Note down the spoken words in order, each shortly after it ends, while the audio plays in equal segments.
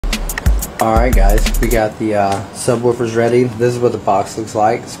Alright guys, we got the subwoofers ready. This is what the box looks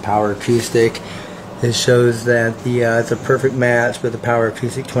like. It's Power Acoustik. It shows that it's a perfect match with the Power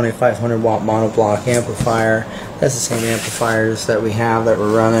Acoustik 2500 watt monoblock amplifier. That's the same amplifiers that we have that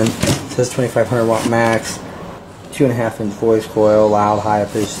we're running. It says 2500 watt max, 2.5 inch voice coil, loud, high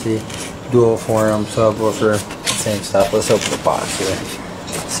efficiency, dual forum subwoofer, same stuff. Let's open the box here.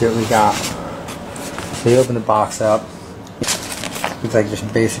 See what we got. So you open the box up. Looks like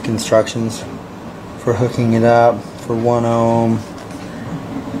just basic instructions for hooking it up for 1 ohm,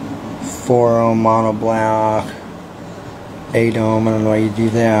 4 ohm monoblock, 8 ohm, I don't know why you do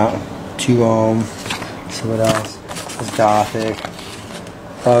that, 2 ohm, so what else? It's Gothic.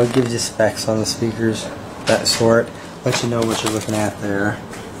 It gives you specs on the speakers, that sort. Let you know what you're looking at there.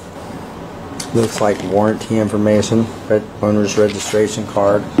 Looks like warranty information, owner's registration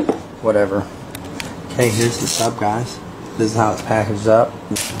card, whatever. Okay, here's the sub, guys. This is how it's packaged up.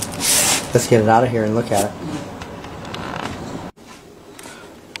 Let's get it out of here and look at it.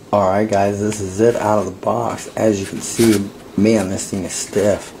 Alright guys, this is it out of the box. As you can see, man, this thing is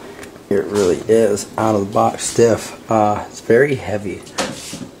stiff. It really is out of the box stiff. It's very heavy.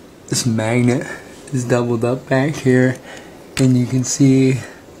 This magnet is doubled up back here, and you can see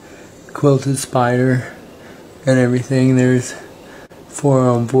quilted spider and everything. There's 4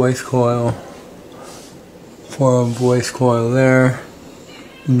 ohm voice coil. 4 ohm voice coil there.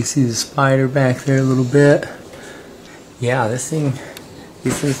 You can see the spider back there a little bit. Yeah, these things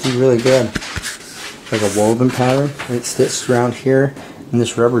do really good. Like a woven pattern. It's stitched around here, and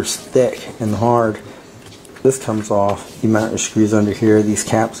this rubber is thick and hard. This comes off. You mount your screws under here. These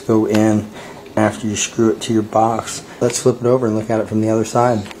caps go in after you screw it to your box. Let's flip it over and look at it from the other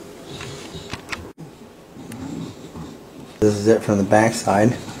side. This is it from the back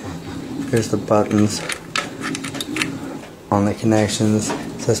side. Here's the buttons on the connections.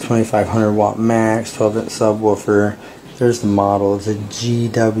 It says 2500 watt max, 12 inch subwoofer. There's the model. It's a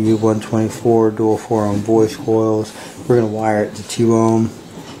GW124 dual 4 ohm voice coils. We're going to wire it to 2 ohm.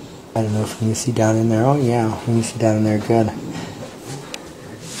 I don't know if you can see down in there. Oh yeah, when you see down in there, good.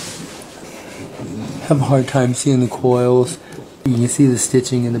 Have a hard time seeing the coils. You can see the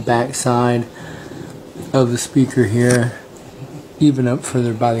stitching in the back side of the speaker here, even up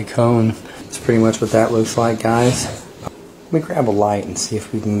further by the cone. That's pretty much what that looks like, guys. Let me grab a light and see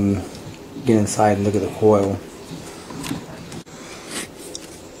if we can get inside and look at the coil.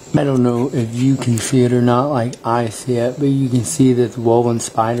 I don't know if you can see it or not like I see it, but you can see that the woven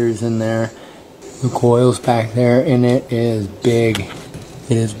spider's in there. The coil's back there, and it is big.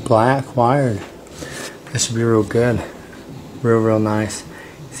 It is black wired. This should be real good. Real nice.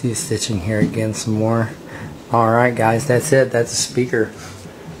 See the stitching here again some more. Alright guys, that's it. That's a speaker.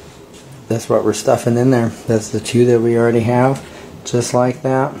 That's what we're stuffing in there. That's the 2 that we already have. Just like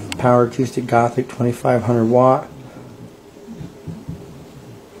that. Power Acoustik Gothic 2500 watt.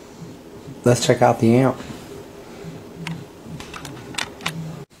 Let's check out the amp.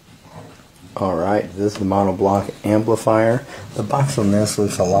 Alright, this is the monoblock amplifier. The box on this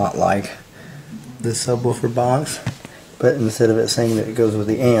looks a lot like the subwoofer box, but instead of it saying that it goes with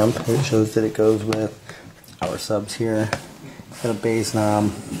the amp, it shows that it goes with our subs here. Got a bass knob,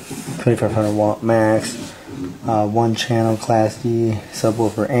 2500 watt max, 1 channel Class D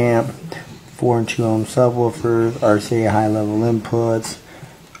subwoofer amp, 4 and 2 ohm subwoofers, RZR high level inputs,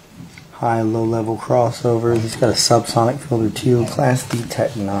 high low level crossovers. He's got a subsonic filter too, Class D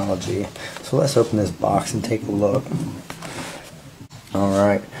technology. So let's open this box and take a look.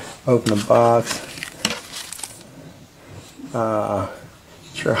 Alright, open the box.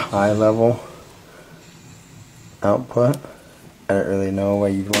 It's your high level output. I don't really know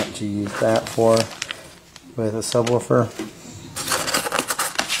what you'd want to use that for with a subwoofer.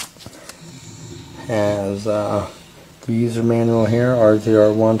 Has the user manual here,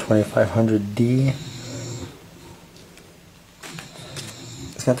 RZR1 2500D.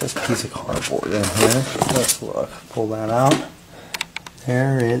 It's got this piece of cardboard in here. Let's look. Pull that out.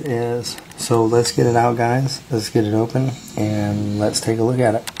 There it is. So let's get it out, guys. Let's get it open and let's take a look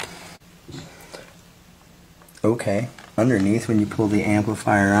at it. Okay. Underneath, when you pull the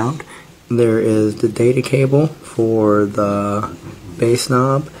amplifier out, there is the data cable for the bass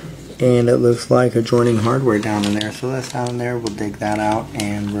knob, and it looks like adjoining hardware down in there. So that's down in there. We'll dig that out,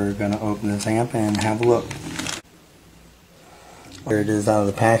 and we're going to open this amp and have a look. There it is out of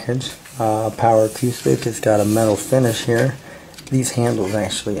the package. Power Acoustik. It's got a metal finish here. These handles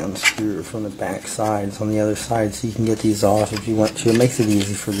actually unscrew from the back sides on the other side, so you can get these off if you want to. It makes it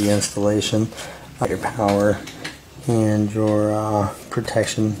easy for the installation. Your power and your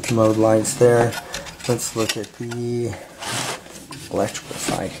protection mode lights there. Let's look at the electrical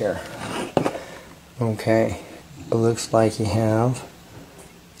side here. Okay, it looks like you have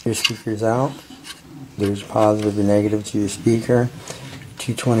your speakers out. There's positive and negative to your speaker.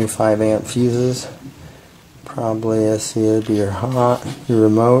 225 amp fuses. Probably would be your hot, your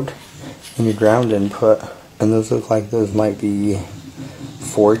remote, and your ground input. And those look like those might be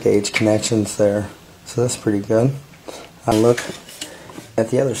 4-gauge connections there. So that's pretty good. I look at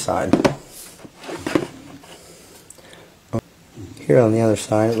the other side. Here on the other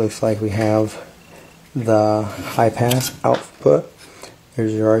side, it looks like we have the high pass output.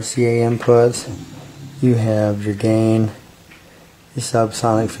 There's your RCA inputs. You have your gain, your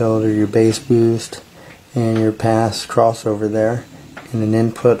subsonic filter, your bass boost, and your pass crossover there, and an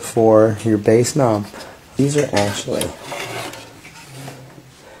input for your bass knob. This is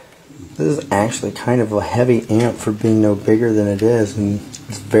actually kind of a heavy amp for being no bigger than it is, and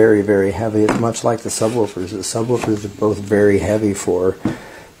it's very, very heavy. It's much like the subwoofers. The subwoofers are both very heavy for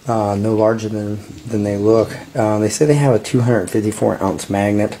no larger than they look. They say they have a 254 ounce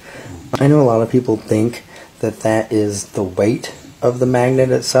magnet. I know a lot of people think that that is the weight of the magnet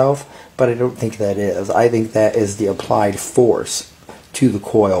itself, but I don't think that is. I think that is the applied force to the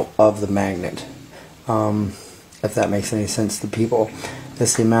coil of the magnet. If that makes any sense to people.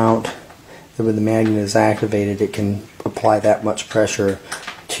 That's the amount that when the magnet is activated, it can apply that much pressure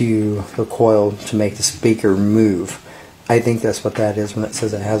to the coil to make the speaker move. I think that's what that is when it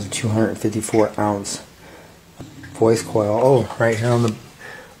says it has a 254 ounce voice coil. Oh, right here on the,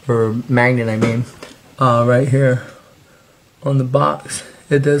 or magnet I mean, right here on the box,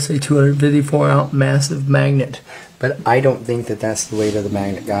 it does say 254 ounce massive magnet. But I don't think that that's the weight of the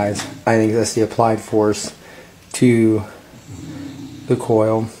magnet, guys. I think that's the applied force to the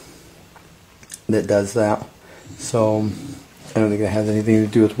coil that does that. So I don't think it has anything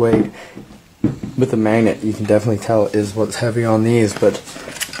to do with weight. With the magnet, you can definitely tell it is what's heavy on these, but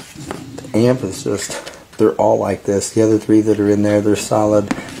the amp is just, they're all like this. The other three that are in there, they're solid,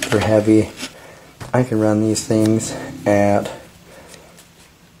 they're heavy. I can run these things at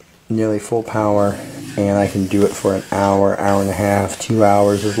nearly full power, and I can do it for an hour, hour and a half, 2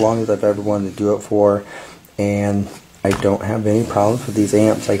 hours, as long as I've ever wanted to do it for, and I don't have any problems with these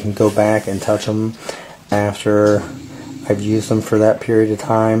amps. I can go back and touch them after I've used them for that period of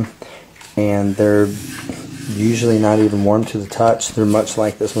time, and they're usually not even warm to the touch. They're much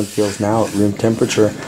like this one feels now at room temperature.